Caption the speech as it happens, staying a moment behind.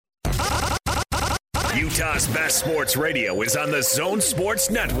Utah's best sports radio is on the Zone Sports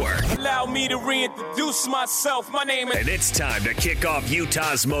Network. Allow me to reintroduce myself. My name is... And it's time to kick off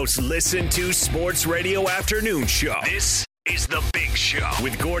Utah's most listened to sports radio afternoon show. This is The Big Show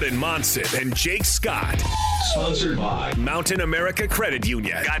with Gordon Monson and Jake Scott. Sponsored by Mountain America Credit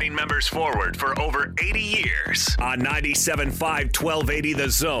Union, guiding members forward for over 80 years. On 97.5 1280 The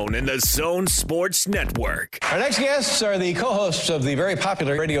Zone and the Zone Sports Network. Our next guests are the co-hosts of the very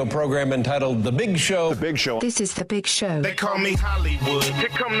popular radio program entitled The Big Show. The Big Show. This is The Big Show. They call me Hollywood. Here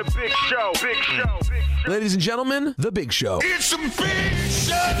come the Big Show. Big Show. Big Show. Ladies and gentlemen, The Big Show. It's a big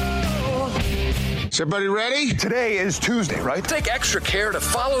show. Is everybody ready? Today is Tuesday, right? Take extra care to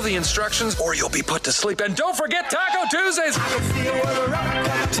follow the instructions or you'll be put to sleep. And don't forget Taco Tuesdays.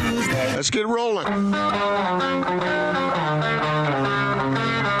 Let's get rolling.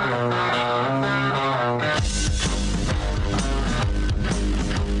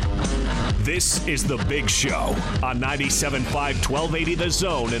 This is The Big Show on 97.5 1280 The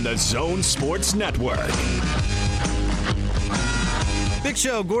Zone and the Zone Sports Network. Big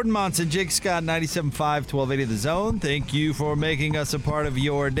Show, Gordon Monson, Jake Scott, 97.5, 1280 The Zone. Thank you for making us a part of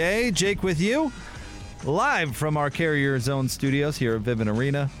your day. Jake with you, live from our Carrier Zone studios here at Vivint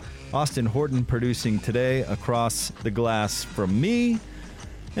Arena. Austin Horton producing today across the glass from me.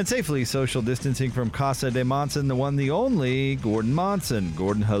 And safely social distancing from Casa de Monson, the one, the only, Gordon Monson.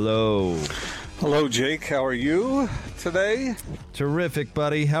 Gordon, hello. Hello, Jake. How are you today? Terrific,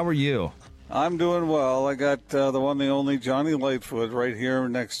 buddy. How are you? I'm doing well. I got the one, the only Johnny Lightfoot right here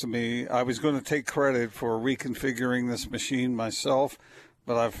next to me. I was going to take credit for reconfiguring this machine myself,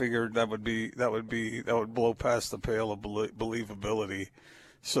 but I figured that would blow past the pale of believability.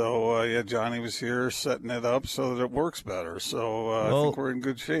 So yeah, Johnny was here setting it up so that it works better. So I think we're in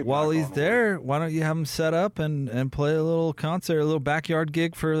good shape. While he's there, why don't you have him set up and play a little concert, a little backyard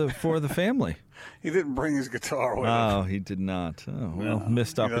gig for the family? He didn't bring his guitar with him. Oh, he did not. Oh, well,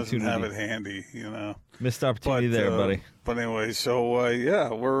 missed opportunity. He doesn't have it handy, you know. Missed opportunity there, buddy. But anyway, so yeah,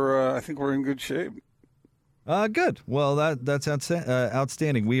 I think we're in good shape. Good. Well, that's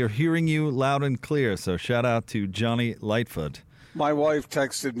outstanding. We are hearing you loud and clear. So shout out to Johnny Lightfoot. My wife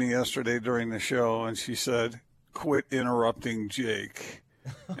texted me yesterday during the show, and she said, "Quit interrupting Jake."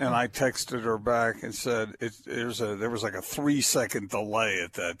 And I texted her back and said, there was like a 3-second delay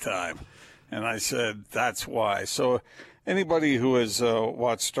at that time. And I said, that's why. So anybody who has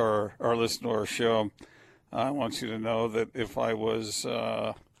watched or listened to our show, I want you to know that if I was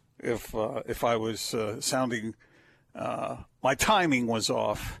sounding, my timing was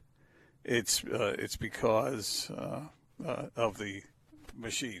off, it's because of the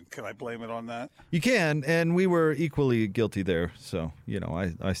machine. Can I blame it on that? You can, and we were equally guilty there. So,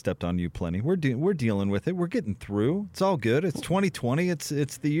 I stepped on you plenty. We're dealing with it. We're getting through. It's all good. It's 2020. It's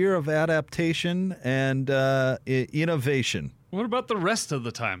the year of adaptation and innovation. What about the rest of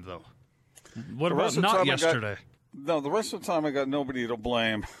the time, though? What about not yesterday? The rest of the time I got nobody to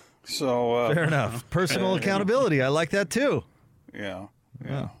blame. So fair enough. Personal accountability. I like that too. Yeah.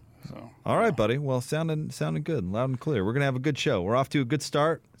 So, all right, buddy. Well, sounding good, loud and clear. We're going to have a good show. We're off to a good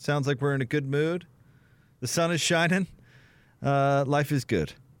start. Sounds like we're in a good mood. The sun is shining. Life is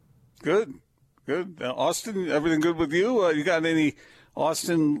good. Good. Austin, everything good with you? You got any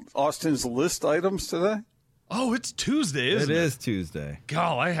Austin's list items today? Oh, it's Tuesday, isn't it? It is Tuesday.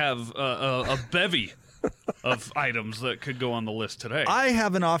 God, I have a bevy of items that could go on the list today. I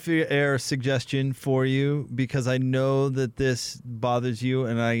have an off-air suggestion for you because I know that this bothers you,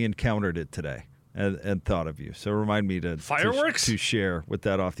 and I encountered it today and thought of you. So remind me to fireworks to share with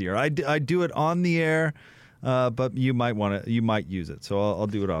that off the air. I do it on the air, but you might use it. So I'll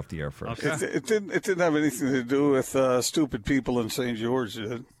do it off the air first. Okay. It didn't have anything to do with stupid people in St. George,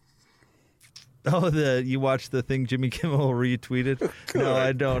 did it? Oh, you watched the thing Jimmy Kimmel retweeted? No,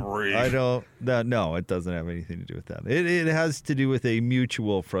 I don't. No, it doesn't have anything to do with that. It has to do with a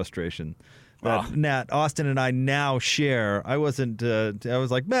mutual frustration that Austin and I now share. I wasn't. I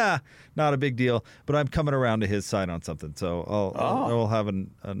was like, not a big deal. But I'm coming around to his side on something, so I'll have an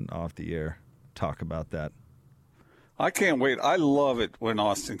off the air talk about that. I can't wait. I love it when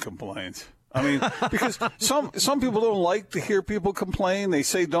Austin complains. I mean, because some people don't like to hear people complain. They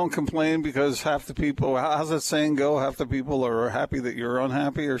say don't complain because half the people, how's that saying go? Half the people are happy that you're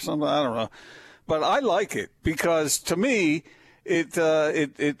unhappy or something. I don't know. But I like it because to me,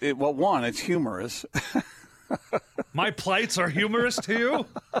 one, it's humorous. My plights are humorous to you?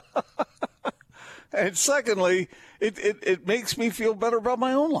 And secondly, it makes me feel better about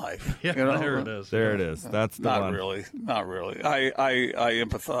my own life. Yeah, there it is. There it is. That's the not one. Not really. I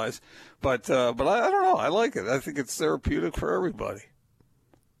empathize, but I don't know. I like it. I think it's therapeutic for everybody.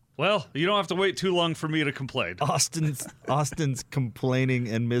 Well, you don't have to wait too long for me to complain. Austin's complaining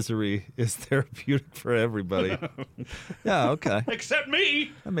and misery is therapeutic for everybody. Yeah, okay. Except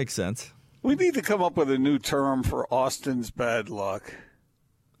me. That makes sense. We need to come up with a new term for Austin's bad luck.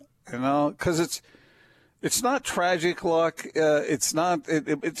 You know, because it's not tragic luck. It's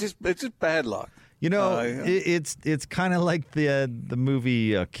just bad luck. You know, it's kind of like the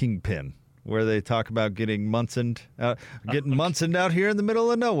movie Kingpin, where they talk about getting Munsoned out here in the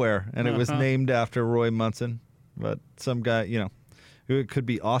middle of nowhere, and it was named after Roy Munson. But some guy, you know, who it could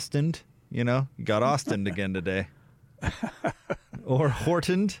be Austined. You know, you got Austined again today, or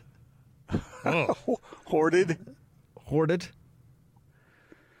Hortoned. Oh. Hoarded.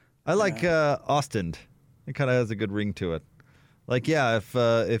 I like Austined. It kind of has a good ring to it. Like, yeah,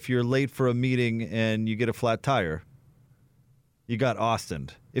 if you're late for a meeting and you get a flat tire, you got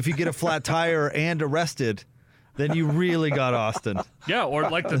Austined. If you get a flat tire and arrested, then you really got Austined. Yeah, or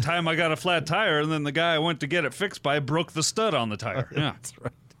like the time I got a flat tire and then the guy I went to get it fixed by broke the stud on the tire. Yeah, that's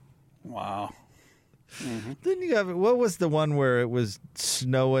right. Wow. Mm-hmm. Didn't you have? What was the one where it was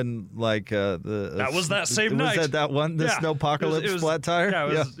snowing like that was that same night. Was that one? The snowpocalypse it was, flat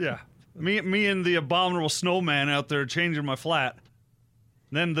tire. Yeah, Me and the abominable snowman out there changing my flat.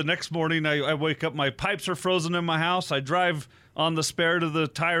 Then the next morning, I wake up, my pipes are frozen in my house. I drive on the spare to the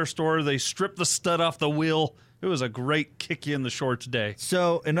tire store. They strip the stud off the wheel. It was a great kick you in the shorts day.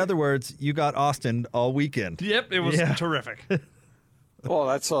 So, in other words, you got Austin all weekend. Yep, it was terrific. Well,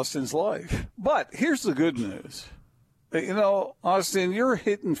 that's Austin's life. But here's the good news. You know, Austin, you're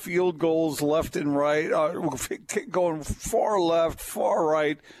hitting field goals left and right, going far left, far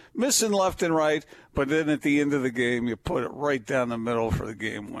right, missing left and right, but then at the end of the game, you put it right down the middle for the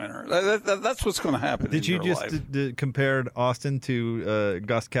game winner. That's what's going to happen. Did you just compare Austin to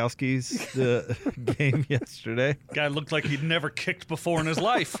Gostkowski's game yesterday? Guy looked like he'd never kicked before in his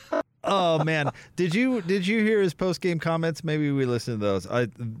life. Oh man, did you hear his post game comments? Maybe we listened to those.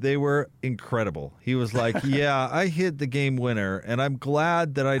 They were incredible. He was like, "Yeah, I hit the game winner, and I'm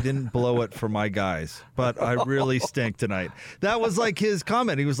glad that I didn't blow it for my guys, but I really stank tonight." That was like his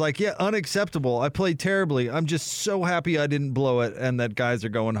comment. He was like, "Yeah, unacceptable. I played terribly. I'm just so happy I didn't blow it, and that guys are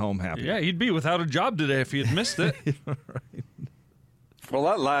going home happy." Yeah, he'd be without a job today if he had missed it. Right. Well,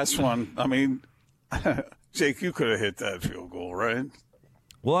 that last one, I mean, Jake, you could have hit that field goal, right?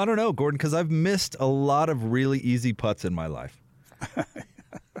 Well, I don't know, Gordon, because I've missed a lot of really easy putts in my life.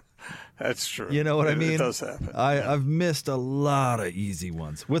 That's true. You know what I mean? It does happen. I've missed a lot of easy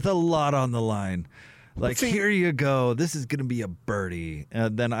ones with a lot on the line. Like, here you go. This is going to be a birdie.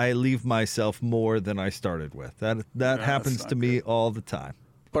 And then I leave myself more than I started with. That happens to me all the time.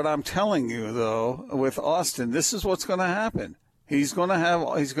 But I'm telling you, though, with Austin, this is what's going to happen. He's going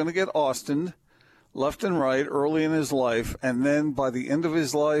to get Austin left and right early in his life, and then by the end of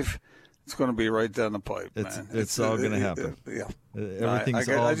his life, it's going to be right down the pipe, man. It's all going to happen. Everything's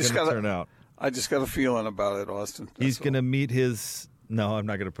all going to turn out. I just got a feeling about it, Austin. He's going to meet his... No, I'm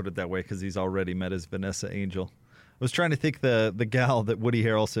not going to put it that way because he's already met his Vanessa Angel. I was trying to think the gal that Woody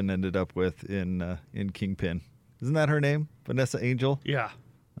Harrelson ended up with in Kingpin. Isn't that her name? Vanessa Angel? Yeah.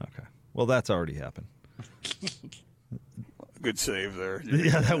 Okay. Well, that's already happened. Good save there.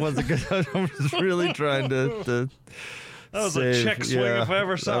 Yeah, that was a good. I was really trying to that was save. A check swing if I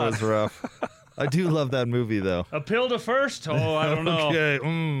ever saw it. That was rough. I do love that movie, though. Appeal to first? Oh, I don't know.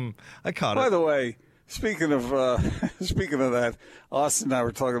 Okay, I caught it. By the way, speaking of that, Austin and I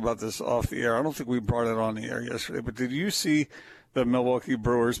were talking about this off the air. I don't think we brought it on the air yesterday, but did you see the Milwaukee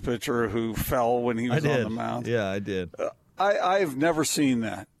Brewers pitcher who fell when he was on the mound? Yeah, I did. I've never seen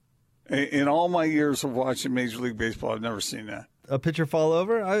that. In all my years of watching Major League Baseball, I've never seen that. A pitcher fall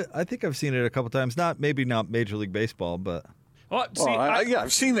over? I think I've seen it a couple times. Maybe not Major League Baseball, but...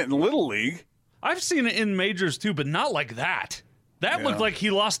 I've seen it in Little League. I've seen it in majors, too, but not like that. That looked like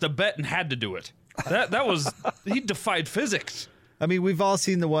he lost a bet and had to do it. That was... he defied physics. I mean, we've all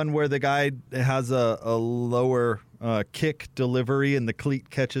seen the one where the guy has a lower kick delivery and the cleat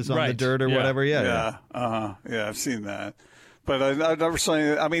catches on the dirt or whatever. Yeah, I've seen that. But I've never seen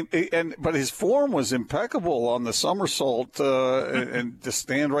it. I mean, but his form was impeccable on the somersault and to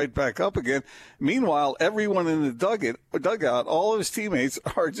stand right back up again. Meanwhile, everyone in the dugout, all of his teammates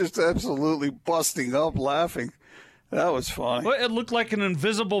are just absolutely busting up laughing. That was funny. Well, it looked like an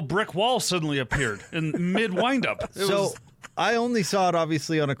invisible brick wall suddenly appeared in mid windup. I only saw it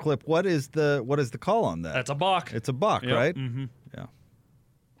obviously on a clip. What is the call on that? That's a balk. It's a balk, right? Mm-hmm. Yeah.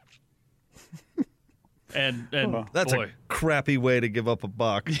 And that's a crappy way to give up a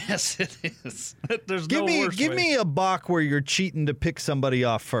balk. Yes, it is. There's give me a balk where you're cheating to pick somebody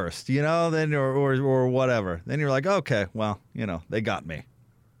off first, then or whatever. Then you're like, okay, well, they got me.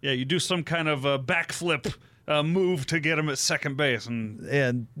 Yeah, you do some kind of a backflip move to get him at second base,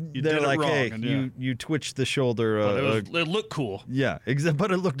 and you they're did like, it wrong, hey, and you twitched the shoulder. it looked cool. Yeah,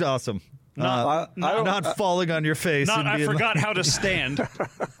 but it looked awesome. Not falling on your face. I forgot how to stand.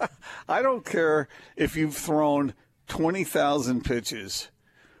 I don't care if you've thrown 20,000 pitches.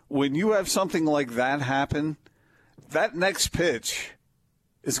 When you have something like that happen, that next pitch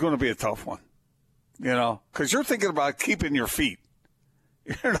is going to be a tough one, because you're thinking about keeping your feet.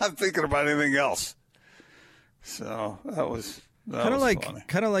 You're not thinking about anything else. So that was kind of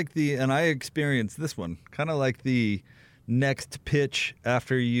like the, and I experienced this one, kind of like the next pitch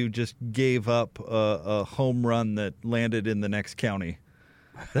after you just gave up a home run that landed in the next county.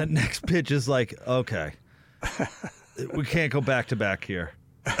 That next pitch is like, okay, we can't go back to back here.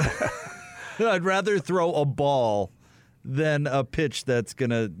 I'd rather throw a ball than a pitch that's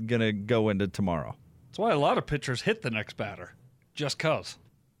gonna go into tomorrow. That's why a lot of pitchers hit the next batter, just cause.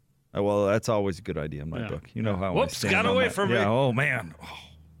 Well, that's always a good idea in my book. You know how Whoops, I stand got on away that. from me. Yeah, oh man. Oh,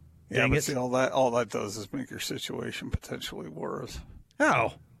 yeah, dang but it. see, all that does is make your situation potentially worse.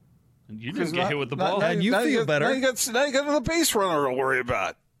 How? And you didn't get hit with the ball. And you feel better. Now you got the base runner to worry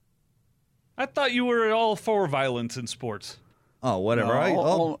about. I thought you were all for violence in sports. Oh, whatever.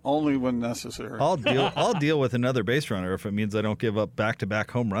 No, only when necessary. I'll deal with another base runner if it means I don't give up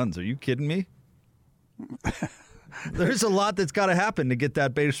back-to-back home runs. Are you kidding me? There's a lot that's got to happen to get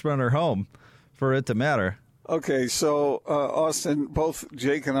that base runner home for it to matter. Okay, so Austin, both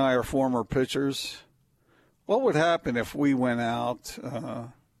Jake and I are former pitchers. What would happen if we went out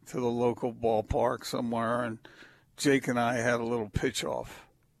to the local ballpark somewhere and Jake and I had a little pitch-off?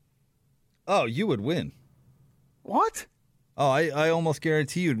 Oh, you would win. What? Oh, I almost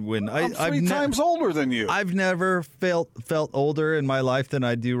guarantee you'd win. I'm three times older than you. I've never felt older in my life than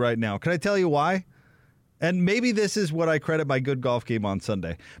I do right now. Can I tell you why? And maybe this is what I credit my good golf game on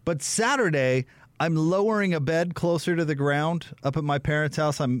Sunday. But Saturday, I'm lowering a bed closer to the ground up at my parents'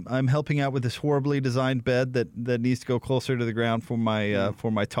 house. I'm helping out with this horribly designed bed that needs to go closer to the ground for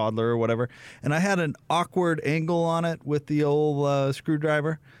my toddler or whatever. And I had an awkward angle on it with the old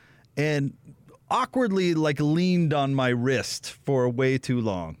screwdriver, and awkwardly leaned on my wrist for way too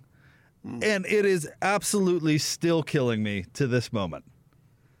long. And it is absolutely still killing me to this moment.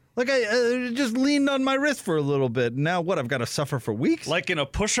 I just leaned on my wrist for a little bit. Now what, I've got to suffer for weeks? Like in a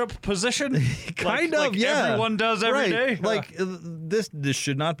push-up position? Kind of, yeah. Everyone does every day? This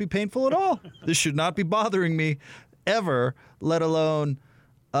should not be painful at all. This should not be bothering me ever, let alone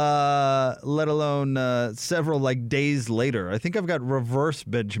several days later. I think I've got reverse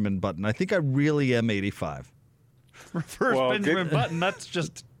Benjamin Button. I think I really am 85. Reverse Benjamin Button, that's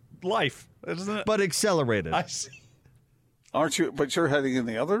just life, isn't it? But accelerated. I see. Aren't you? But you're heading in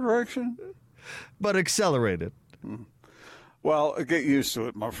the other direction? But accelerated. Well, get used to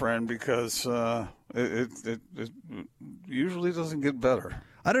it, my friend, because it usually doesn't get better.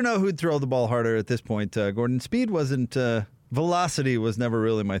 I don't know who'd throw the ball harder at this point, Gordon. Speed wasn't... velocity was never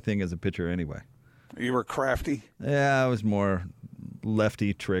really my thing as a pitcher anyway. You were crafty? Yeah, I was more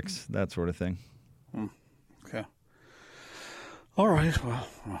lefty tricks, that sort of thing. Okay. All right,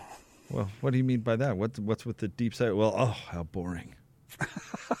 Well, what do you mean by that? What's with the deep side? Well, oh, how boring.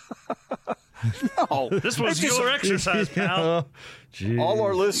 No. This was your exercise, pal. All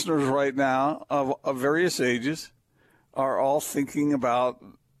our listeners right now of various ages are all thinking about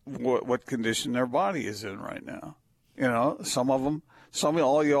what condition their body is in right now. Some of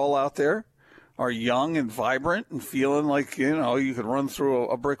all y'all out there are young and vibrant and feeling like, you could run through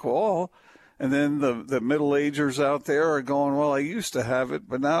a brick wall. And then the middle-agers out there are going, well, I used to have it,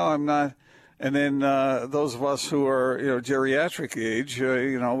 but now I'm not. And then those of us who are, geriatric age,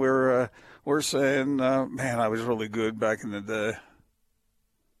 we're saying, man, I was really good back in the day.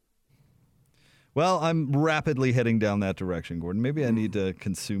 Well, I'm rapidly heading down that direction, Gordon. Maybe I need to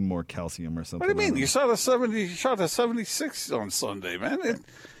consume more calcium or something. What do you mean? You shot a 76 on Sunday, man.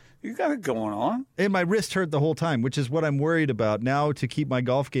 You got it going on. And my wrist hurt the whole time, which is what I'm worried about. Now, to keep my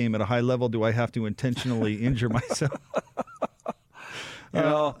golf game at a high level, do I have to intentionally injure myself?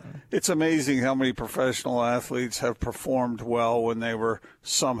 It's amazing how many professional athletes have performed well when they were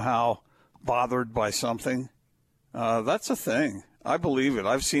somehow bothered by something. That's a thing. I believe it.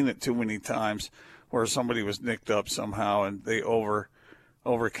 I've seen it too many times where somebody was nicked up somehow and they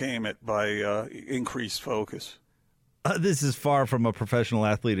overcame it by increased focus. This is far from a professional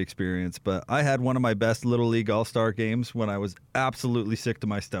athlete experience, but I had one of my best Little League All-Star games when I was absolutely sick to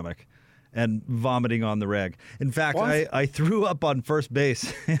my stomach and vomiting on the rag. In fact, I threw up on first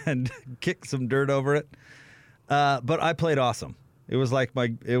base and kicked some dirt over it. But I played awesome. It was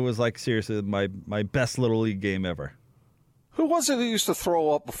like seriously my best Little League game ever. Who was it who used to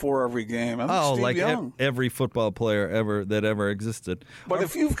throw up before every game? Like every football player that ever existed. But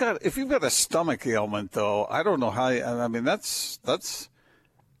if you've got a stomach ailment, though, I don't know how. I mean, that's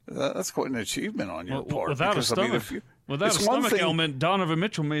quite an achievement on your part. Without a stomach ailment, Donovan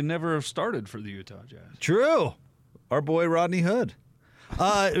Mitchell may never have started for the Utah Jazz. True. Our boy Rodney Hood.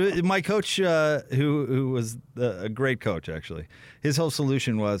 My coach, who was a great coach, actually, his whole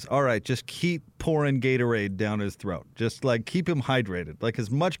solution was, all right, just keep pouring Gatorade down his throat. Just, keep him hydrated. As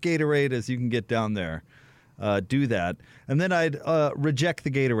much Gatorade as you can get down there. Do that. And then I'd reject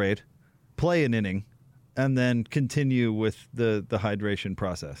the Gatorade, play an inning, and then continue with the hydration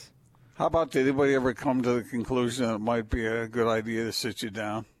process. How about, did anybody ever come to the conclusion that it might be a good idea to sit you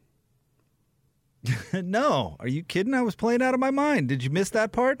down? No. Are you kidding? I was playing out of my mind. Did you miss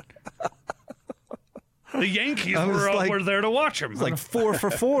that part? The Yankees were there to watch him. It was 4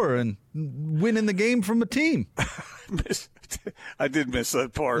 for 4 and winning the game from a team. I did miss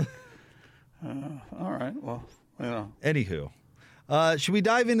that part. All right. Well, Anywho, should we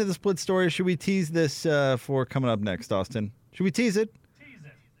dive into the split story or should we tease this for coming up next, Austin? Should we tease it? Tease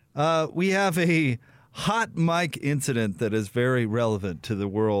it. We have a hot mic incident that is very relevant to the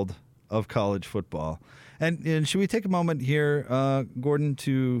world of college football. And should we take a moment here, Gordon,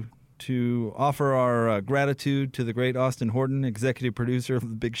 to offer our gratitude to the great Austin Horton, executive producer of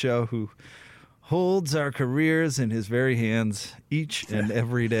The Big Show, who holds our careers in his very hands each and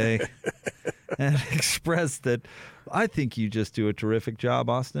every day, and express that I think you just do a terrific job,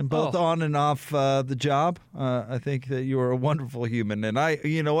 Austin, both on and off the job. I think that you are a wonderful human. And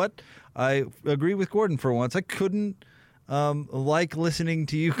you know what? I agree with Gordon for once. I couldn't like listening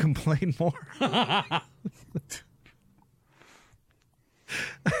to you complain more.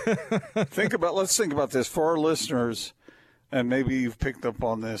 Let's think about this for our listeners, and maybe you've picked up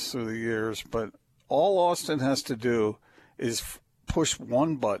on this through the years, but all Austin has to do is push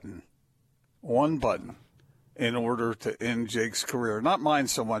one button in order to end Jake's career. Not mine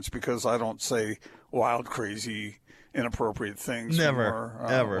so much, because I don't say wild, crazy, inappropriate things ever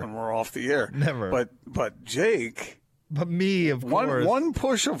when we're off the air. Never. But Jake. But me, of course. One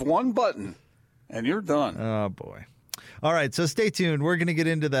push of one button, and you're done. Oh, boy. All right, so stay tuned. We're going to get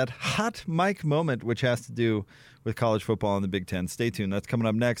into that hot mic moment, which has to do with college football in the Big Ten. Stay tuned. That's coming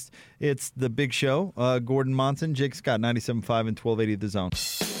up next. It's The Big Show. Gordon Monson, Jake Scott, 97.5 and 1280 The Zone.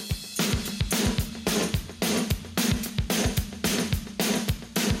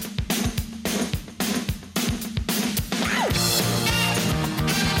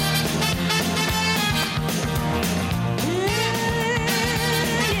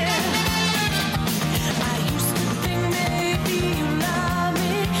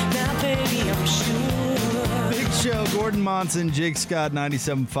 Monson, Jake Scott,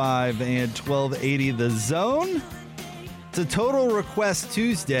 97.5 and 1280 The Zone. It's a Total Request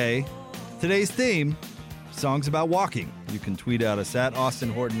Tuesday. Today's theme, songs about walking. You can tweet at us at Austin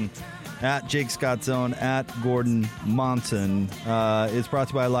Horton, at Jake Scott Zone, at Gordon Monson. It's brought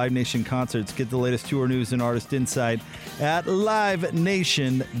to you by Live Nation Concerts. Get the latest tour news and artist insight at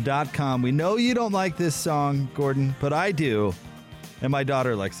livenation.com. We know you don't like this song, Gordon, but I do. And my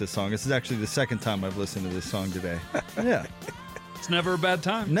daughter likes this song. This is actually the second time I've listened to this song today. Yeah. It's never a bad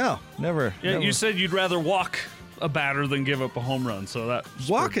time. No, never. Yeah, never. You said you'd rather walk a batter than give up a home run, so that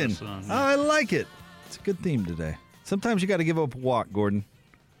walking. Oh, I like it. It's a good theme today. Sometimes you got to give up a walk, Gordon.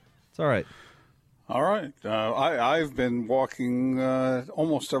 It's all right. All right. I've been walking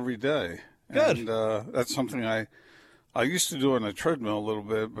almost every day. Good. And that's something I used to do on a treadmill a little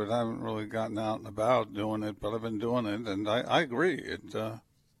bit, but I haven't really gotten out and about doing it. But I've been doing it, and I agree. It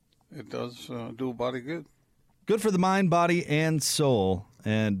does do a body good. Good for the mind, body, and soul.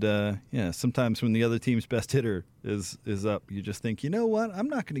 And, sometimes when the other team's best hitter is up, you just think, you know what? I'm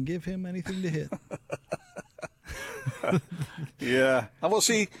not going to give him anything to hit. Yeah. Well,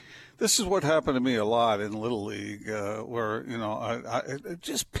 see, this is what happened to me a lot in Little League, where, I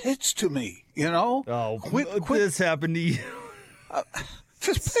just pitch to me, Oh, quit. This happened to you.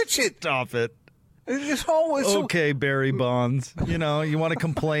 Just pitch it. Stop it. It's always okay, Barry Bonds. You want to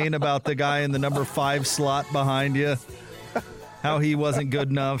complain about the guy in the number 5 slot behind you, how he wasn't good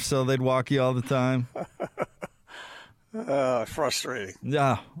enough, so they'd walk you all the time. Frustrating.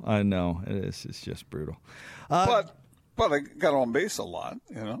 Yeah, I know. It's just brutal. But I got on base a lot,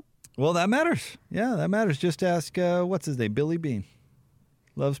 Well, that matters. Yeah, that matters. Just ask, what's his name? Billy Bean.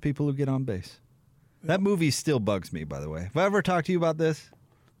 Loves people who get on base. That movie still bugs me, by the way. Have I ever talked to you about this?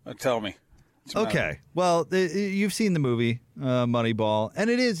 Tell me. Okay. Well, you've seen the movie Moneyball, and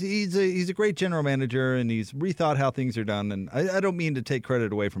he's a great general manager, and he's rethought how things are done. And I don't mean to take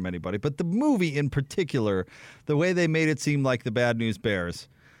credit away from anybody, but the movie in particular, the way they made it seem like the Bad News Bears,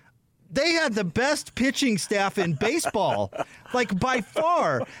 they had the best pitching staff in baseball, like by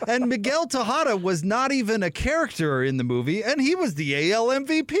far. And Miguel Tejada was not even a character in the movie, and he was the AL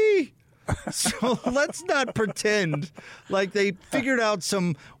MVP. So let's not pretend like they figured out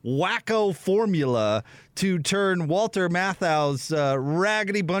some wacko formula to turn Walter Matthau's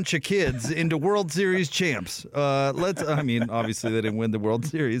raggedy bunch of kids into World Series champs. Obviously they didn't win the World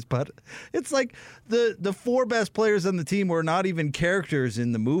Series, but it's like the four best players on the team were not even characters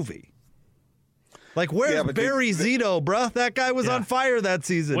in the movie. Like, where's Barry Zito, bruh? That guy was on fire that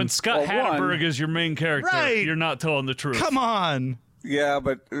season. When Scott Hatteberg is your main character, you're not telling the truth. Come on. Yeah,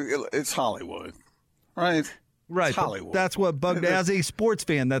 but it's Hollywood, right? Right. It's Hollywood. That's what bugged me. As a sports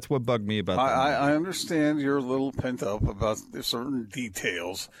fan, that's what bugged me about that. I understand you're a little pent up about certain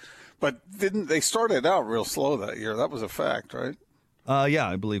details, but they started out real slow that year? That was a fact, right? Yeah,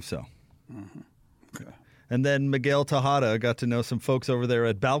 I believe so. Mm-hmm. Okay. And then Miguel Tejada got to know some folks over there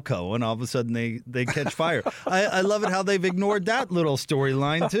at Balco, and all of a sudden they catch fire. I love it how they've ignored that little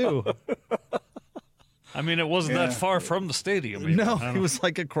storyline, too. I mean, it wasn't that far from the stadium. Even. No, it was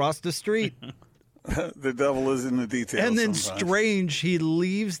like across the street. The devil is in the details. And then sometimes. strange, he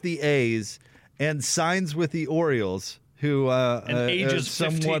leaves the A's and signs with the Orioles, who ages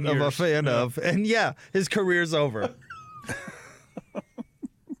somewhat 15 of a years. fan of. And his career's over.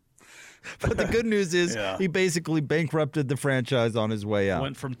 But the good news is he basically bankrupted the franchise on his way out.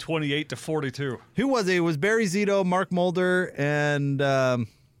 Went from 28 to 42. Who was it? It was Barry Zito, Mark Mulder, and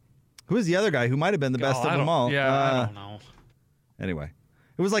who was the other guy who might have been the best of them all? Yeah, I don't know. Anyway,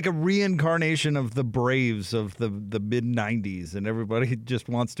 it was like a reincarnation of the Braves of the mid-'90s, and everybody just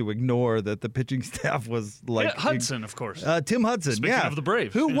wants to ignore that the pitching staff was like... Hudson, of course. Tim Hudson, Speaking of the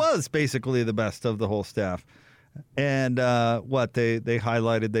Braves. Who was basically the best of the whole staff. And they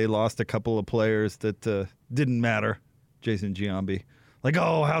highlighted they lost a couple of players that didn't matter. Jason Giambi. Like,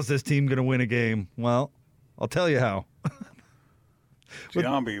 how's this team going to win a game? Well, I'll tell you how.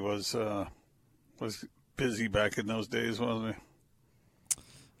 Giambi was busy back in those days, wasn't he?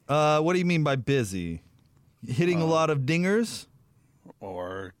 What do you mean by busy? Hitting a lot of dingers?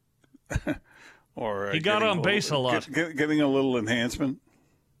 Or he got on base a lot. Getting a little enhancement.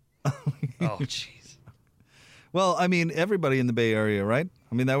 Oh, jeez. Well, I mean, everybody in the Bay Area, right?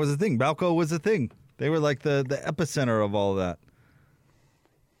 I mean, that was a thing. Balco was a thing. They were like the epicenter of all that.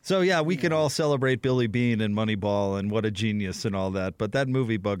 So, yeah, we can all celebrate Billy Beane and Moneyball and what a genius and all that, but that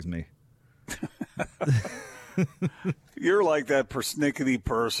movie bugs me. You're like that persnickety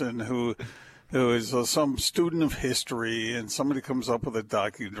person who is some student of history, and somebody comes up with a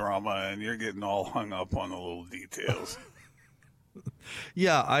docudrama, and you're getting all hung up on the little details.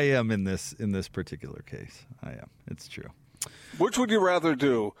 Yeah, I am in this particular case. I am. It's true. Which would you rather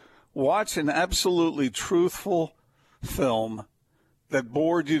do? Watch an absolutely truthful film that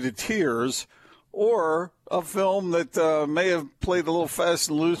bored you to tears, or a film that may have played a little fast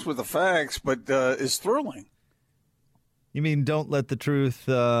and loose with the facts, but is thrilling? You mean don't let the truth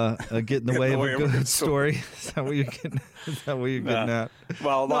get in the way of a good story? Is that what you're getting? At?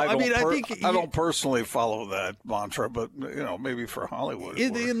 Well, no, I think I don't personally follow that mantra, but maybe for Hollywood.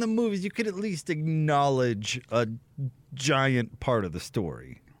 In the movies, you could at least acknowledge a giant part of the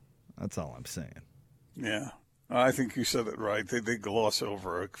story. That's all I'm saying. Yeah, I think you said it right. They gloss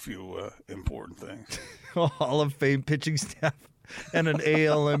over a few important things. Hall of Fame pitching staff and an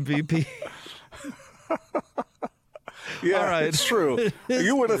AL MVP. Yeah, right. It's true.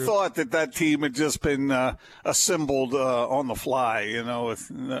 You would have thought that team had just been assembled on the fly,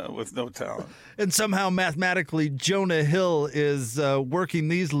 with no talent. And somehow, mathematically, Jonah Hill is working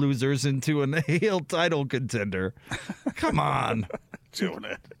these losers into an AL title contender. Come on.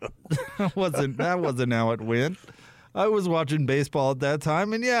 Jonah Hill. That wasn't how it went. I was watching baseball at that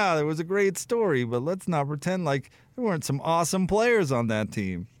time, and it was a great story, but let's not pretend like there weren't some awesome players on that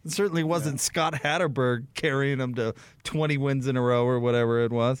team. It certainly wasn't Scott Hatteberg carrying them to 20 wins in a row or whatever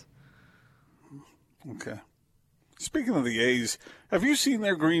it was. Okay. Speaking of the A's, have you seen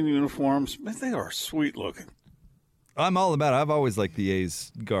their green uniforms? Man, they are sweet looking. I'm all about it. I've always liked the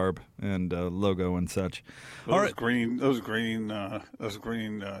A's garb and logo and such. Those green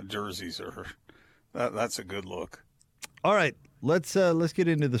jerseys that's a good look. All right, let's get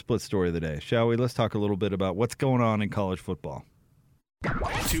into the split story of the day, shall we? Let's talk a little bit about what's going on in college football.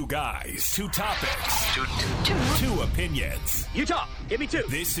 Two guys, two topics, two opinions. You talk. Give me two.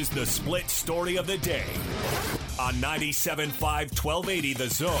 This is the split story of the day on 97.5 1280 The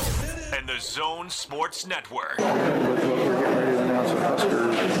Zone and the Zone Sports Network. With what we're getting ready to announce with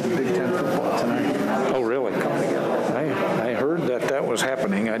Husker Big Ten football tonight. Oh, really? I heard that was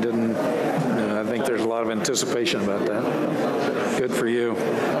happening. I didn't. I think there's a lot of anticipation about that. Good for you.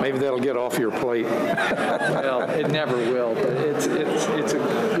 Maybe that'll get off your plate. Well, it never will, but it's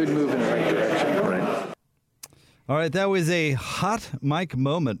a good move in the right direction. Right. All right, that was a hot mic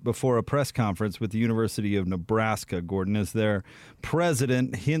moment before a press conference with the University of Nebraska, Gordon, as their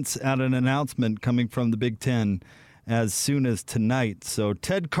president hints at an announcement coming from the Big Ten as soon as tonight. So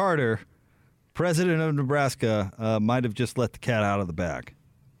Ted Carter, president of Nebraska, might have just let the cat out of the bag.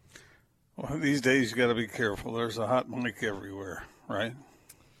 Well, these days you got to be careful. There's a hot mic everywhere, right?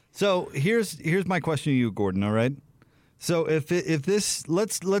 So here's my question to you, Gordon, all right? So if this,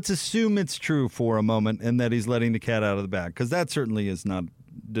 let's assume it's true for a moment and that he's letting the cat out of the bag, because that certainly is not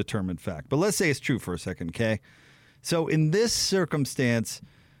determined fact. But let's say it's true for a second, okay? So in this circumstance,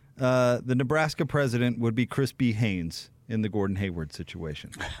 the Nebraska president would be Chris B. Haynes in the Gordon Hayward situation.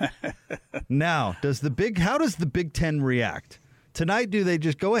 Now, how does the Big Ten react? Tonight, do they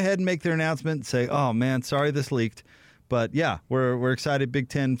just go ahead and make their announcement and say, oh, man, sorry this leaked? But, yeah, we're excited Big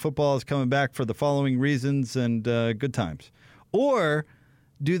Ten football is coming back for the following reasons and good times. Or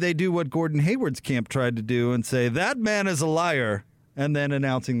do they do what Gordon Hayward's camp tried to do and say, that man is a liar, and then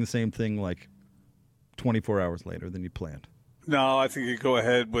announcing the same thing like 24 hours later than you planned? No, I think you go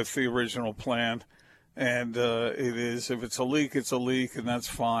ahead with the original plan. And it is, if it's a leak, it's a leak, and that's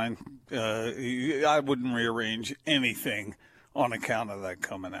fine. I wouldn't rearrange anything on account of that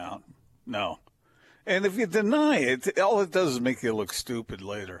coming out. No. And if you deny it, all it does is make you look stupid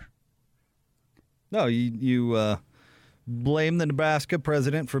later. No, you blame the Nebraska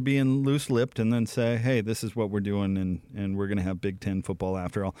president for being loose-lipped and then say, hey, this is what we're doing, and we're going to have Big Ten football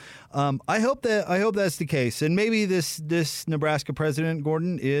after all. I hope that's the case. And maybe this Nebraska president,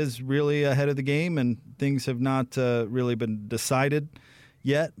 Gordon, is really ahead of the game and things have not really been decided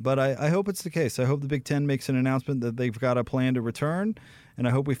yet. But I hope it's the case. I hope the Big Ten makes an announcement that they've got a plan to return. And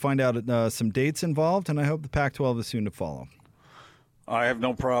I hope we find out some dates involved, and I hope the Pac-12 is soon to follow. I have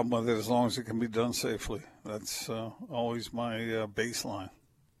no problem with it as long as it can be done safely. That's always my baseline.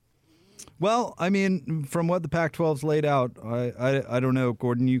 Well, I mean, from what the Pac-12's laid out, I don't know,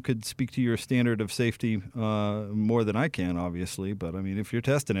 Gordon, you could speak to your standard of safety more than I can, obviously. But, I mean, if you're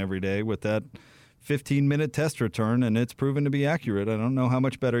testing every day with that 15-minute test return and it's proven to be accurate, I don't know how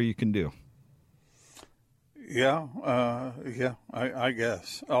much better you can do. Yeah, I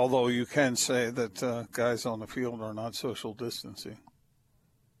guess. Although you can say that guys on the field are not social distancing.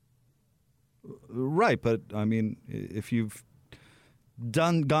 Right, but I mean, if you've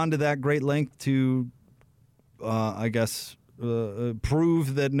gone to that great length to, I guess,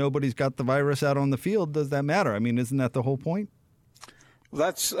 prove that nobody's got the virus out on the field, does that matter? I mean, isn't that the whole point?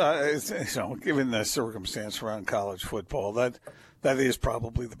 That's given the circumstance around college football, that is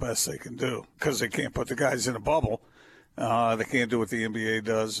probably the best they can do because they can't put the guys in a bubble. They can't do what the NBA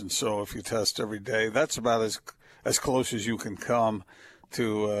does, and so if you test every day, that's about as close as you can come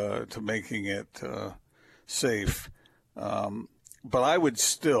to making it safe. But I would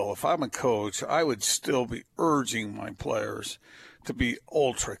still, if I'm a coach, I would still be urging my players to be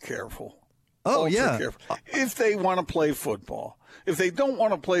ultra careful. Careful. If they want to play football. If they don't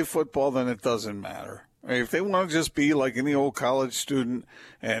want to play football, then it doesn't matter. If they want to just be like any old college student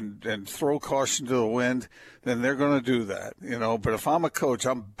and throw caution to the wind, then they're going to do that, But if I'm a coach,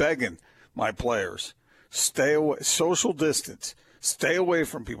 I'm begging my players, stay away, social distance, stay away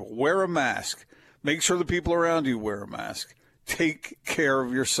from people, wear a mask, make sure the people around you wear a mask, take care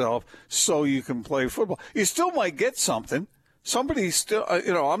of yourself so you can play football. You still might get something. Somebody still,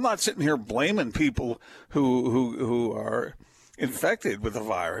 I'm not sitting here blaming people who are infected with the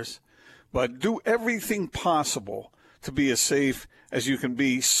virus. But do everything possible to be as safe as you can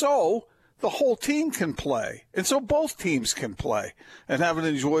be so the whole team can play. And so both teams can play and have an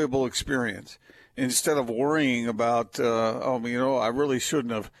enjoyable experience instead of worrying about, I really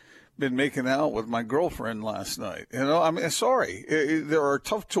shouldn't have been making out with my girlfriend last night. Sorry. There are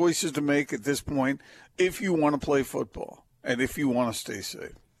tough choices to make at this point if you want to play football and if you want to stay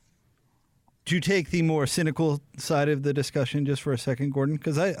safe. Do you take the more cynical side of the discussion just for a second, Gordon?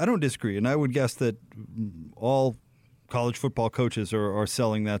 Because I don't disagree, and I would guess that all college football coaches are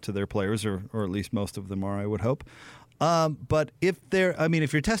selling that to their players, or at least most of them are, I would hope. But if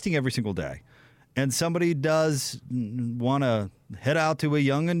you're testing every single day, and somebody does want to head out to a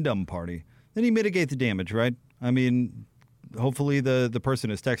young and dumb party, then you mitigate the damage, right? I mean, hopefully the person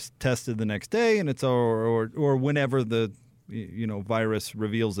is tested the next day, and it's or whenever the virus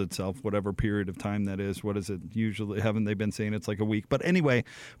reveals itself, whatever period of time that is. What is it usually? Haven't they been saying it's like a week? But anyway,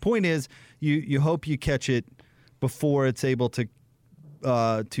 point is, you hope you catch it before it's able to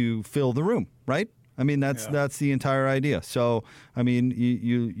fill the room, right? I mean, that's the entire idea. So, I mean,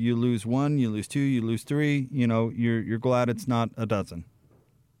 you lose one, you lose two, you lose three. You're glad it's not a dozen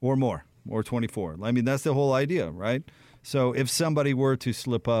or more or 24. I mean, that's the whole idea, right? So if somebody were to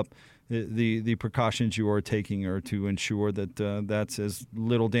slip up, the precautions you are taking are to ensure that that's as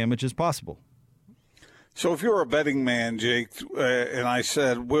little damage as possible. So if you're a betting man, Jake, and I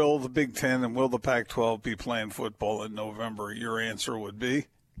said, will the Big Ten and will the Pac-12 be playing football in November, your answer would be?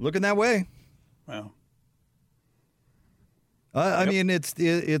 Looking that way. Well, I mean,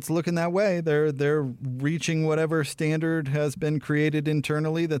 it's looking that way. They're reaching whatever standard has been created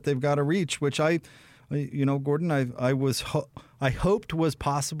internally that they've got to reach, which Gordon, I hoped was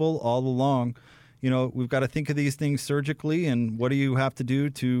possible all along. We've got to think of these things surgically, and what do you have to do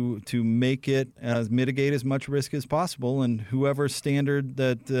to make it mitigate as much risk as possible? And whoever standard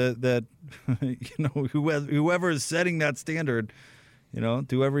that whoever is setting that standard,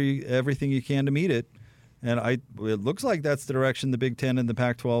 do everything you can to meet it. And it looks like that's the direction the Big Ten and the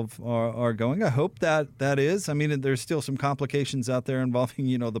Pac-12 are going. I hope that is. I mean, there's still some complications out there involving,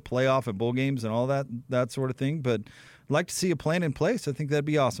 the playoff and bowl games and all that sort of thing. But I'd like to see a plan in place. I think that'd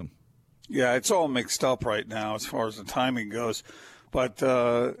be awesome. Yeah, it's all mixed up right now as far as the timing goes. But,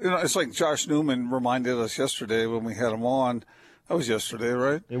 it's like Josh Newman reminded us yesterday when we had him on. That was yesterday,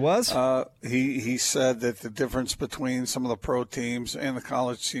 right? It was? He said that the difference between some of the pro teams and the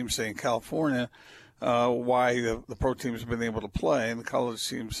college teams, say in California, why the pro teams have been able to play and the college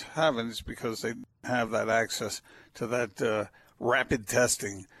teams haven't is because they have that access to that rapid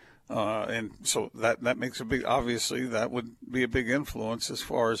testing. And so that makes obviously that would be a big influence as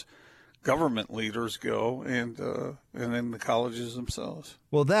far as government leaders go and then the colleges themselves.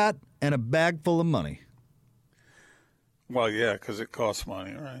 Well, that and a bag full of money. Well, yeah, because it costs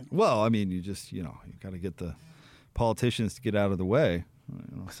money, right? Well, I mean, you got to get the politicians to get out of the way.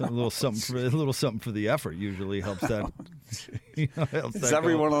 A little something for the effort usually helps that. Is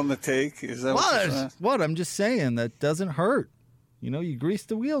everyone on the take? Is that what you're saying? What I'm just saying, that doesn't hurt. You grease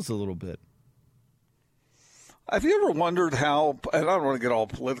the wheels a little bit. Have you ever wondered how, and I don't want to get all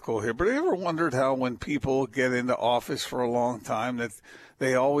political here, but have you ever wondered how when people get into office for a long time that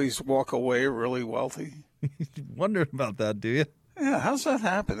they always walk away really wealthy? Wondered about that, do you? Yeah, how's that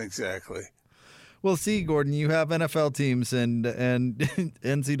happen exactly? Well, see, Gordon, you have NFL teams and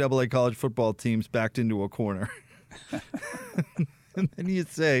NCAA college football teams backed into a corner. And then you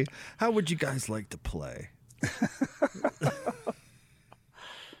say, how would you guys like to play?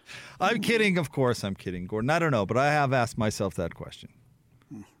 I'm kidding. Of course I'm kidding, Gordon. I don't know, but I have asked myself that question.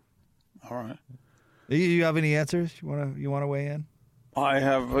 All right. You have any answers? You want to weigh in? I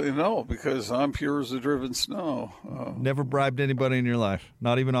have no, because I'm pure as the driven snow. Never bribed anybody in your life,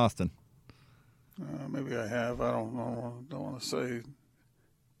 not even Austin. Maybe I have. I don't know. Don't want to say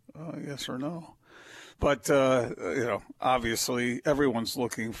yes or no. But, obviously everyone's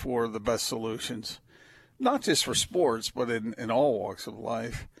looking for the best solutions, not just for sports, but in all walks of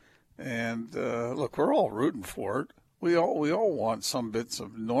life. And, look, we're all rooting for it. We all want some bits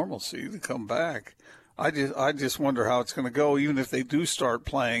of normalcy to come back. I just wonder how it's going to go. Even if they do start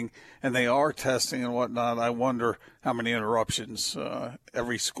playing and they are testing and whatnot, I wonder how many interruptions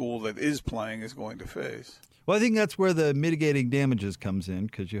every school that is playing is going to face. Well, I think that's where the mitigating damages comes in,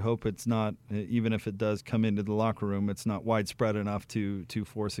 because you hope it's not, even if it does come into the locker room, it's not widespread enough to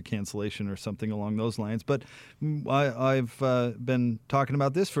force a cancellation or something along those lines. But I've been talking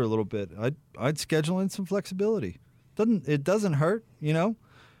about this for a little bit. I'd schedule in some flexibility. It doesn't hurt,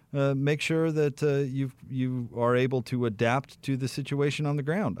 Make sure that you are able to adapt to the situation on the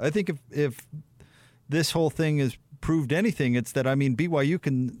ground. I think if this whole thing is proved anything, it's that, BYU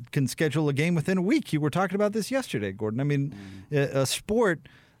can schedule a game within a week. You were talking about this yesterday, Gordon. A sport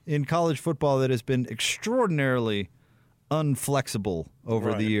in college football that has been extraordinarily unflexible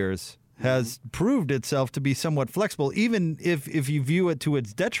over the years has proved itself to be somewhat flexible, even if you view it to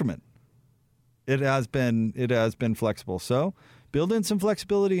its detriment. It has been flexible. So build in some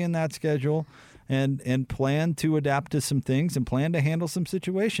flexibility in that schedule and plan to adapt to some things and plan to handle some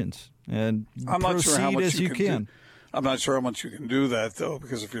situations and proceed as you can. I'm not sure how much you can do that, though,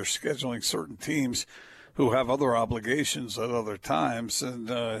 because if you're scheduling certain teams who have other obligations at other times, and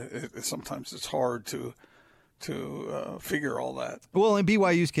sometimes it's hard to figure all that. Well, in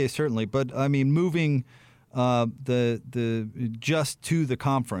BYU's case, certainly. But, moving the just to the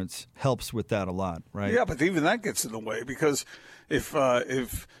conference helps with that a lot, right? Yeah, but even that gets in the way because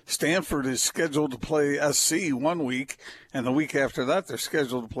if Stanford is scheduled to play SC one week and the week after that they're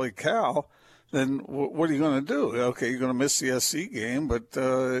scheduled to play Cal, then what are you going to do? Okay, you're going to miss the SC game, but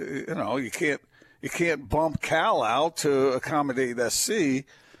you can't bump Cal out to accommodate SC,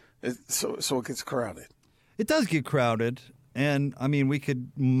 so it gets crowded. It does get crowded. And, I mean, we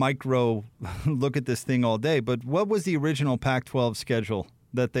could micro look at this thing all day, but what was the original Pac-12 schedule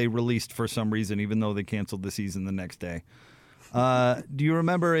that they released for some reason, even though they canceled the season the next day? Do you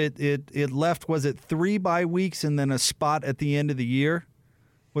remember it left, was it 3 bye weeks and then a spot at the end of the year?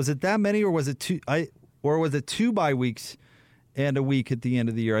 Was it that many, or was it 2? Or was it 2 bye weeks and a week at the end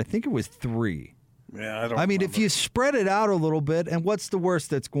of the year? I think it was 3. Yeah, I mean, remember. if you spread it out a little bit, and what's the worst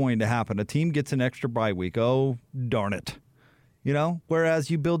that's going to happen? A team gets an extra bye week. Oh, darn it. Whereas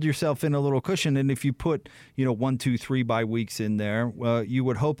you build yourself in a little cushion, and if you put, 1, 2, 3 bye weeks in there, you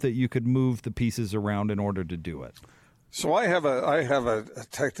would hope that you could move the pieces around in order to do it. So I have a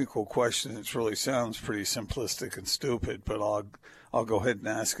technical question. It really sounds pretty simplistic and stupid, but I'll go ahead and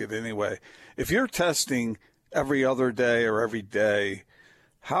ask it anyway. If you're testing every other day or every day,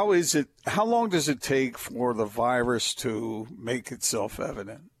 how long does it take for the virus to make itself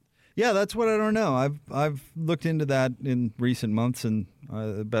evident? Yeah, that's what I don't know. I've looked into that in recent months, and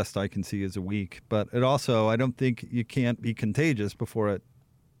the best I can see is a week. But it also, I don't think you can't be contagious before it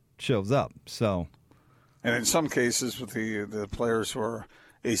shows up. So, and in some cases, with the players who are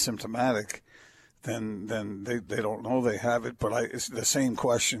asymptomatic, then they don't know they have it. But the same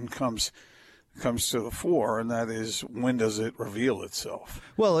question comes to the fore, and that is, when does it reveal itself?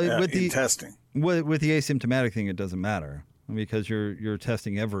 Well, with the testing, with the asymptomatic thing, it doesn't matter. Because you're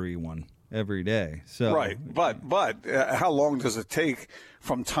testing everyone every day. So right, but how long does it take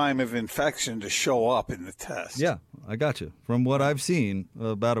from time of infection to show up in the test? Yeah, I got you. From what I've seen,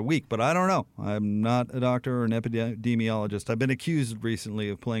 about a week, but I don't know. I'm not a doctor or an epidemiologist. I've been accused recently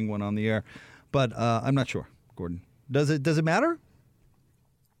of playing one on the air, but I'm not sure. Gordon, does it matter?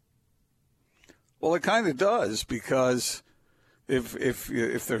 Well, it kind of does, because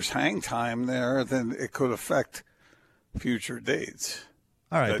if there's hang time there, then it could affect future dates.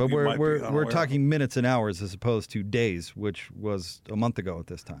 All right, but we're talking minutes and hours as opposed to days, which was a month ago at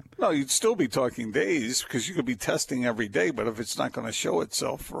this time. No, you'd still be talking days, because you could be testing every day, but if it's not going to show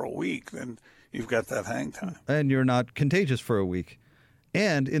itself for a week, then you've got that hang time. And you're not contagious for a week.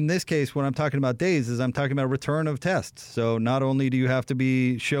 And in this case, when I'm talking about days, is I'm talking about return of tests. So not only do you have to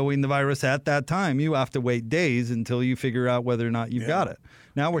be showing the virus at that time, you have to wait days until you figure out whether or not you've got it.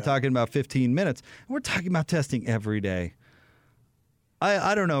 Now we're talking about 15 minutes. And we're talking about testing every day.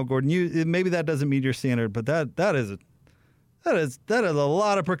 I don't know, Gordon. Maybe that doesn't meet your standard, but that is a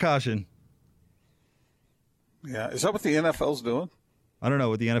lot of precaution. Yeah, is that what the NFL's doing? I don't know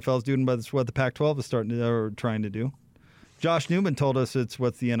what the NFL's doing, but it's what the Pac-12 is trying to do. Josh Newman told us it's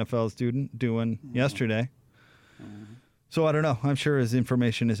what the NFL's doing yesterday. Mm-hmm. So I don't know. I'm sure his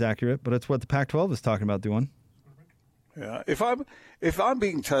information is accurate, but it's what the Pac-12 is talking about doing. Yeah, if I'm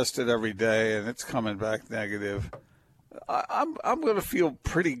being tested every day and it's coming back negative, I'm going to feel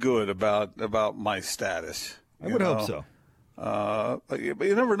pretty good about my status. I would hope so. But you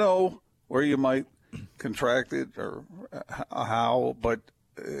never know where you might contract it or how. But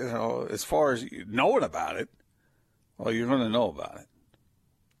as far as knowing about it, well, you're going to know about it.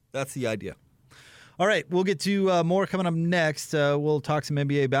 That's the idea. All right, we'll get to more coming up next. We'll talk some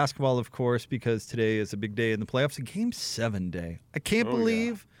NBA basketball, of course, because today is a big day in the playoffs, a Game 7 day. I can't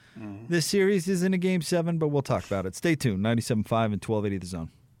believe this series is in a Game 7, but we'll talk about it. Stay tuned, 97.5 and 1280 The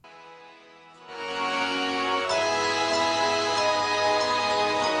Zone.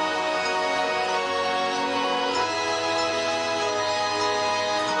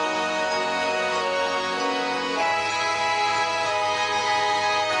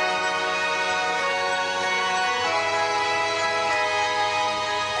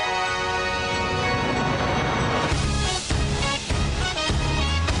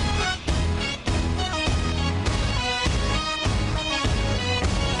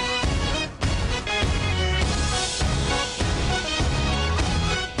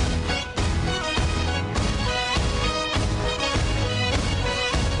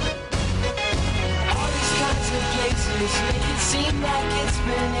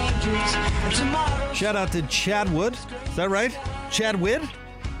 Shout out to Chad Wood. Is that right? Chad Wood?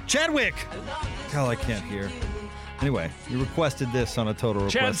 Chadwick! Hell, I can't hear. Anyway, you requested this on a Total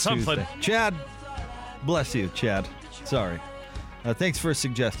Request Tuesday. Chad, bless you, Chad. Sorry. Thanks for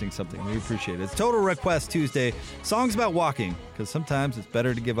suggesting something. We appreciate it. It's Total Request Tuesday. Songs about walking, because sometimes it's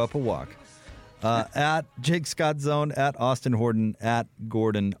better to give up a walk. At Jake Scott Zone, at Austin Horton, at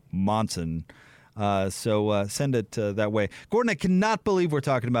Gordon Monson. So send it that way. Gordon, I cannot believe we're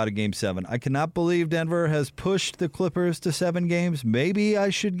talking about a Game 7. I cannot believe Denver has pushed the Clippers to 7 games. Maybe I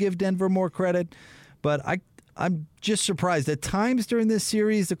should give Denver more credit, but I'm just surprised. At times during this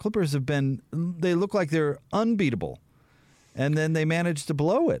series, the Clippers they look like they're unbeatable, and then they managed to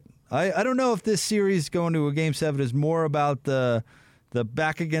blow it. I don't know if this series going to a Game 7 is more about the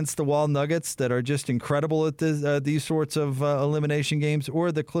back-against-the-wall Nuggets that are just incredible at these sorts of elimination games,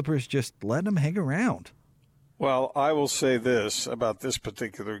 or the Clippers just letting them hang around. Well, I will say this about this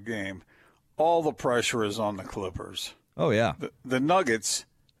particular game. All the pressure is on the Clippers. Oh, yeah. The Nuggets,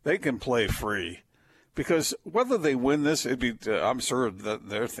 they can play free. Because whether they win this, I'm sure that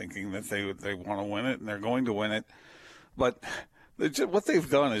they're thinking that they want to win it, and they're going to win it. But what they've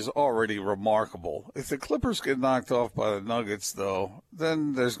done is already remarkable. If the Clippers get knocked off by the Nuggets, though,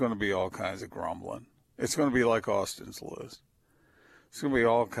 then there's going to be all kinds of grumbling. It's going to be like Austin's list. It's going to be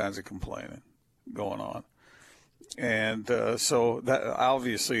all kinds of complaining going on. And so that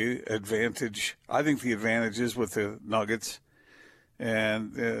obviously advantage. I think the advantage is with the Nuggets.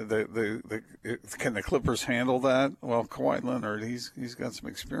 And can the Clippers handle that? Well, Kawhi Leonard, he's got some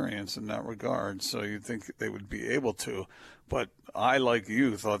experience in that regard, so you'd think they would be able to. But I, like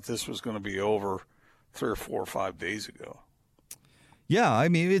you, thought this was going to be over 3 or 4 or 5 days ago. Yeah, I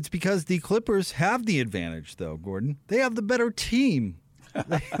mean, it's because the Clippers have the advantage, though, Gordon. They have the better team.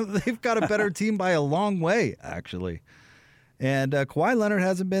 They've got a better team by a long way, actually. And Kawhi Leonard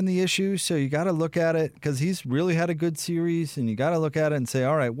hasn't been the issue, so you got to look at it because he's really had a good series, and you got to look at it and say,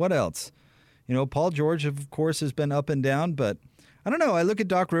 all right, what else? You know, Paul George, of course, has been up and down, but I don't know. I look at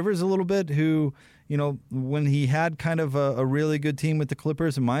Doc Rivers a little bit, who, you know, when he had kind of a really good team with the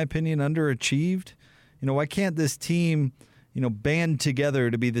Clippers, in my opinion, underachieved. You know, why can't this team, you know, band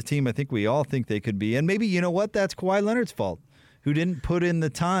together to be the team I think we all think they could be? And maybe, you know what, that's Kawhi Leonard's fault, who didn't put in the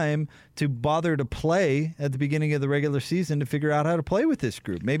time to bother to play at the beginning of the regular season to figure out how to play with this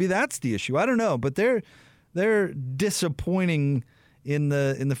group. Maybe that's the issue. I don't know, but they're disappointing in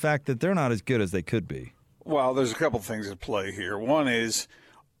the fact that they're not as good as they could be. Well, there's a couple things at play here. One is,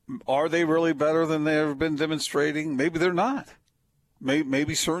 are they really better than they've been demonstrating? Maybe they're not.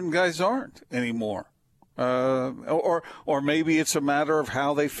 Maybe certain guys aren't anymore. Or maybe it's a matter of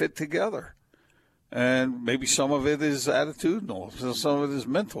how they fit together. And maybe some of it is attitudinal, some of it is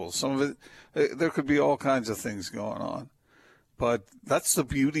mental, some of it, there could be all kinds of things going on. But that's the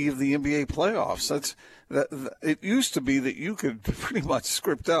beauty of the NBA playoffs. It used to be that you could pretty much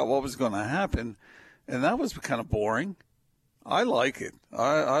script out what was going to happen, and that was kind of boring. I like it.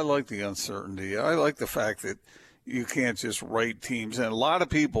 I like the uncertainty. I like the fact that you can't just rate teams. And a lot of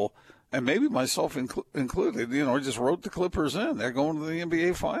people, and maybe myself included, you know, just wrote the Clippers in. They're going to the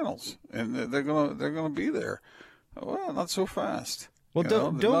NBA Finals, and they're gonna be there. Well, not so fast. Well,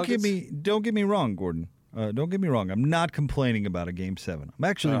 don't get me wrong, Gordon. Don't get me wrong. I'm not complaining about a Game 7. I'm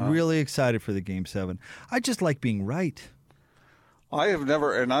actually really excited for the Game 7. I just like being right. I have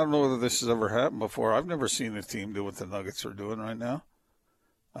never, and I don't know whether this has ever happened before, I've never seen a team do what the Nuggets are doing right now.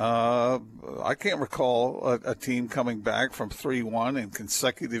 I can't recall a team coming back from 3-1 in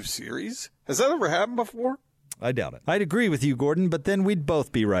consecutive series. Has that ever happened before? I doubt it. I'd agree with you, Gordon, but then we'd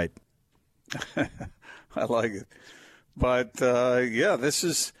both be right. I like it. But, yeah,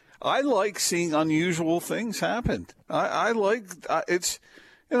 I like seeing unusual things happen. I like, it's,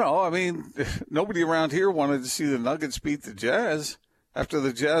 you know, I mean, nobody around here wanted to see the Nuggets beat the Jazz after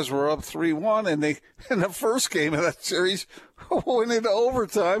the Jazz were up 3-1, and they, in the first game of that series, went into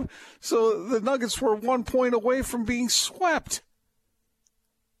overtime. So the Nuggets were 1 point away from being swept.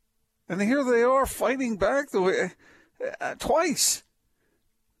 And here they are fighting back twice.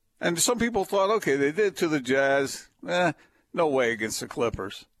 And some people thought, okay, they did it to the Jazz. No way against the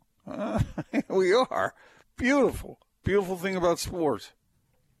Clippers. We are. Beautiful. Beautiful thing about sports.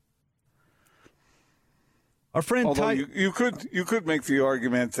 Our friend Although you could make the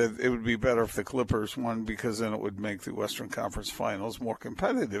argument that it would be better if the Clippers won, because then it would make the Western Conference Finals more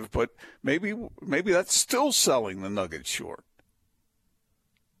competitive. But maybe that's still selling the Nuggets short.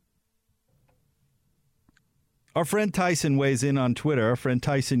 Our friend Tyson weighs in on Twitter. Our friend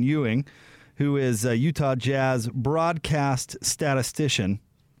Tyson Ewing, who is a Utah Jazz broadcast statistician,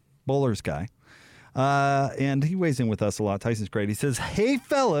 bowlers guy. And he weighs in with us a lot. Tyson's great. He says, hey,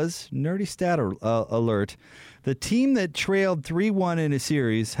 fellas, nerdy stat alert. The team that trailed 3-1 in a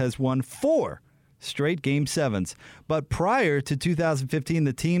series has won 4 straight Game 7s. But prior to 2015,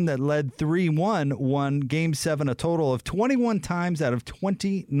 the team that led 3-1 won Game 7 a total of 21 times out of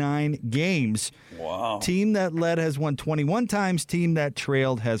 29 games. Wow. Team that led has won 21 times. Team that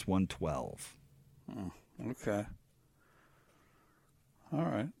trailed has won 12. Okay. All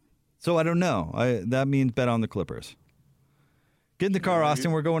right. So I don't know. That means bet on the Clippers. Get in the car,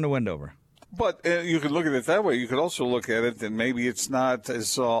 Austin. We're going to Wendover. But you could look at it that way. You could also look at it that maybe it's not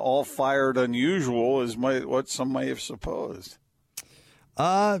as all-fired unusual as what some may have supposed.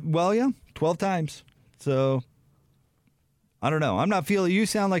 Well, yeah, 12 times. So I don't know. I'm not feeling. You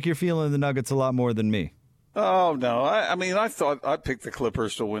sound like you're feeling the Nuggets a lot more than me. Oh no! I mean, I thought I picked the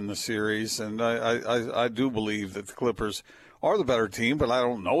Clippers to win the series, and I do believe that the Clippers are the better team, but I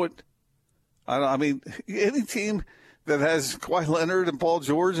don't know it. I mean, any team that has Kawhi Leonard and Paul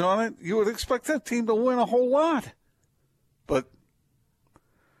George on it, you would expect that team to win a whole lot. But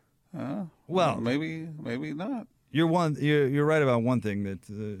well, maybe not. You're right about one thing,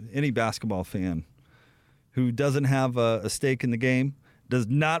 that any basketball fan who doesn't have a stake in the game does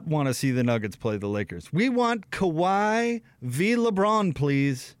not want to see the Nuggets play the Lakers. We want Kawhi v. LeBron,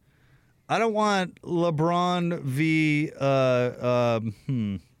 please. I don't want LeBron v.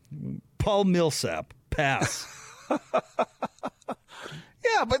 Paul Millsap. Pass.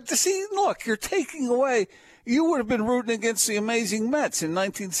 Yeah, but see, look, you're taking away. You would have been rooting against the amazing Mets in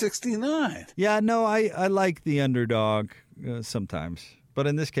 1969. Yeah, no, I like the underdog sometimes. But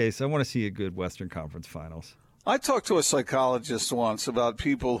in this case, I want to see a good Western Conference Finals. I talked to a psychologist once about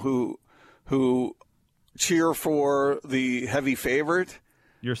people who cheer for the heavy favorite.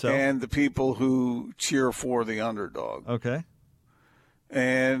 Yourself? And the people who cheer for the underdog. Okay.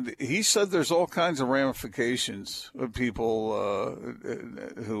 And he said there's all kinds of ramifications of people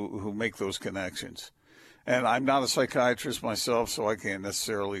who make those connections. And I'm not a psychiatrist myself, so I can't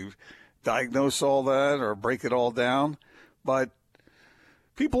necessarily diagnose all that or break it all down. But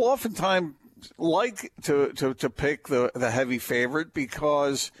people oftentimes like to pick the heavy favorite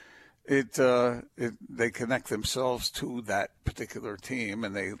because they connect themselves to that particular team,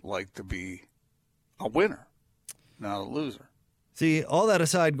 and they like to be a winner, not a loser. See, all that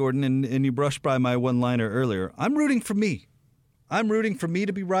aside, Gordon, and you brushed by my one-liner earlier, I'm rooting for me. I'm rooting for me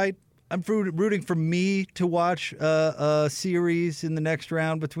to be right. I'm rooting for me to watch a series in the next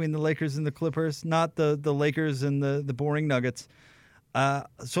round between the Lakers and the Clippers, not the Lakers and the boring Nuggets.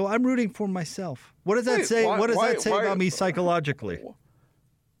 So I'm rooting for myself. What does that say? What does that say about me psychologically?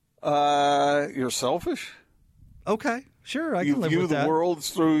 You're selfish? Okay, sure, I can live with that. You view the world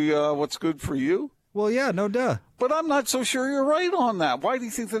through what's good for you? Well, yeah, no duh. But I'm not so sure you're right on that. Why do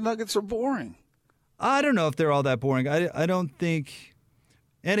you think the Nuggets are boring? I don't know if they're all that boring. I don't think.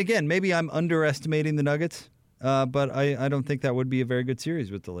 And again, maybe I'm underestimating the Nuggets, but I don't think that would be a very good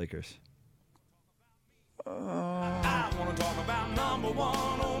series with the Lakers.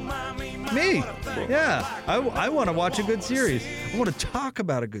 Me? Yeah. I want to watch a good series. I want to talk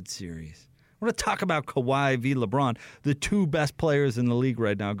about a good series. I want to talk about Kawhi v. LeBron, the two best players in the league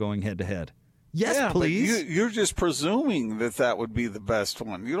right now going head-to-head. Yes, please. But you're just presuming that would be the best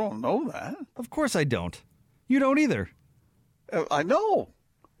one. You don't know that. Of course I don't. You don't either. I know.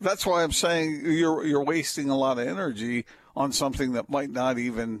 That's why I'm saying you're wasting a lot of energy on something that might not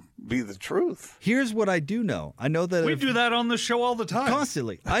even be the truth. Here's what I do know. I know that we do that on the show all the time.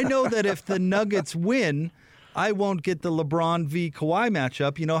 Constantly. I know that if the Nuggets win, I won't get the LeBron v. Kawhi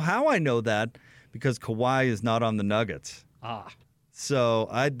matchup. You know how I know that? Because Kawhi is not on the Nuggets. So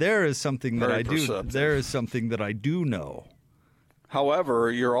there is something that I do. There is something that I do know.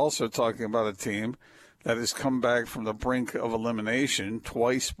 However, you're also talking about a team that has come back from the brink of elimination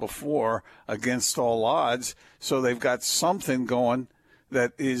twice before against all odds. So they've got something going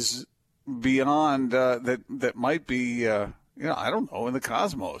that is beyond that might be, I don't know, in the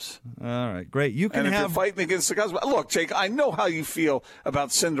cosmos. All right, great. You can if you're fighting against the cosmos. Look, Jake, I know how you feel about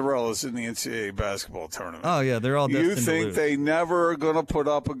Cinderellas in the NCAA basketball tournament. Oh, yeah, they're all destined You think to lose. they never are going to put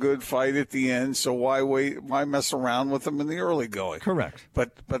up a good fight at the end, so why wait? Why mess around with them in the early going? Correct.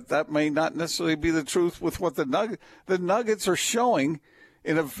 But that may not necessarily be the truth with what the Nuggets are showing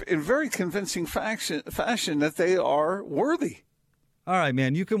in very convincing fashion that they are worthy. All right,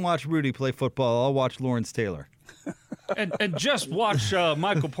 man, you can watch Rudy play football. I'll watch Lawrence Taylor. and just watch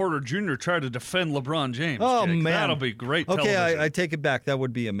Michael Porter Jr. try to defend LeBron James. Oh, Jake. man. That'll be great Okay, television. I take it back. That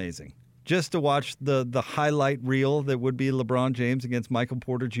would be amazing. Just to watch the highlight reel that would be LeBron James against Michael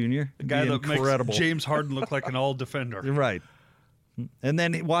Porter Jr. The guy that incredible. makes James Harden look like an all-defender. Right. And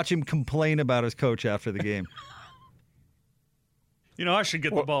then watch him complain about his coach after the game. I should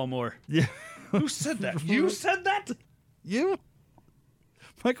get the ball more. Yeah. Who said that? You said that? You?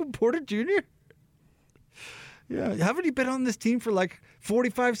 Michael Porter Jr.? Yeah. Haven't you been on this team for like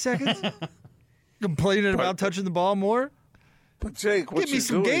 45 seconds? Complaining about touching the ball more? But Jake, what Give me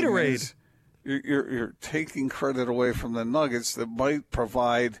some Gatorade. You're taking credit away from the Nuggets that might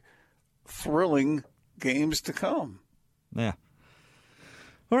provide thrilling games to come. Yeah.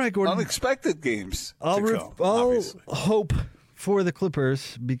 All right, Gordon. Unexpected games I'll obviously. hope for the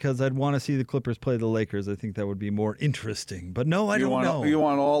Clippers because I'd want to see the Clippers play the Lakers. I think that would be more interesting. But no, I don't know. You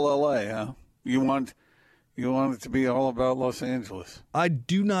want all L.A., huh? You want it to be all about Los Angeles. I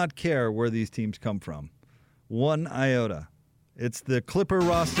do not care where these teams come from. One iota. It's the Clipper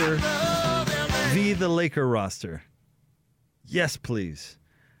roster v. the Laker roster. Yes, please.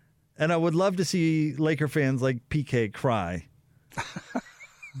 And I would love to see Laker fans like PK cry.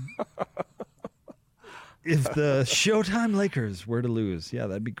 If the Showtime Lakers were to lose, yeah,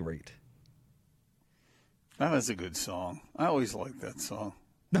 that'd be great. That is a good song. I always like that song.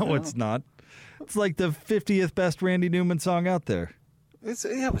 No, it's not. It's like the 50th best Randy Newman song out there. It's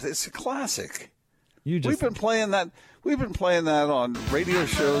a classic. We've been playing that. We've been playing that on radio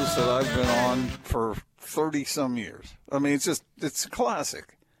shows that I've been on for 30 some years. I mean, it's a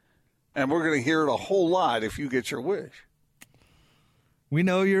classic, and we're going to hear it a whole lot if you get your wish. We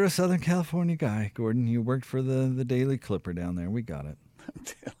know you're a Southern California guy, Gordon. You worked for the Daily Clipper down there. We got it.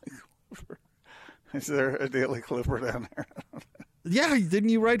 Daily Clipper. Is there a Daily Clipper down there? Yeah, didn't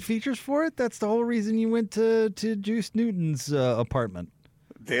you write features for it? That's the whole reason you went to Juice Newton's apartment.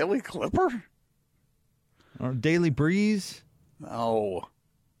 Daily Clipper? Or Daily Breeze? No.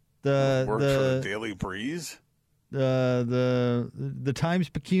 The for the Daily Breeze? The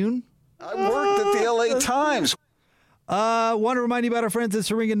Times-Picayune? I worked at the LA Times. Want to remind you about our friends at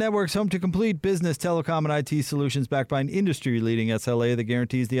Syringa Networks, home to complete business, telecom, and IT solutions backed by an industry-leading SLA that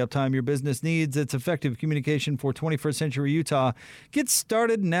guarantees the uptime your business needs. It's effective communication for 21st century Utah. Get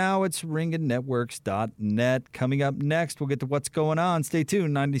started now at syringanetworks.net. Coming up next, we'll get to what's going on. Stay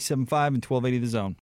tuned, 97.5 and 1280 The Zone.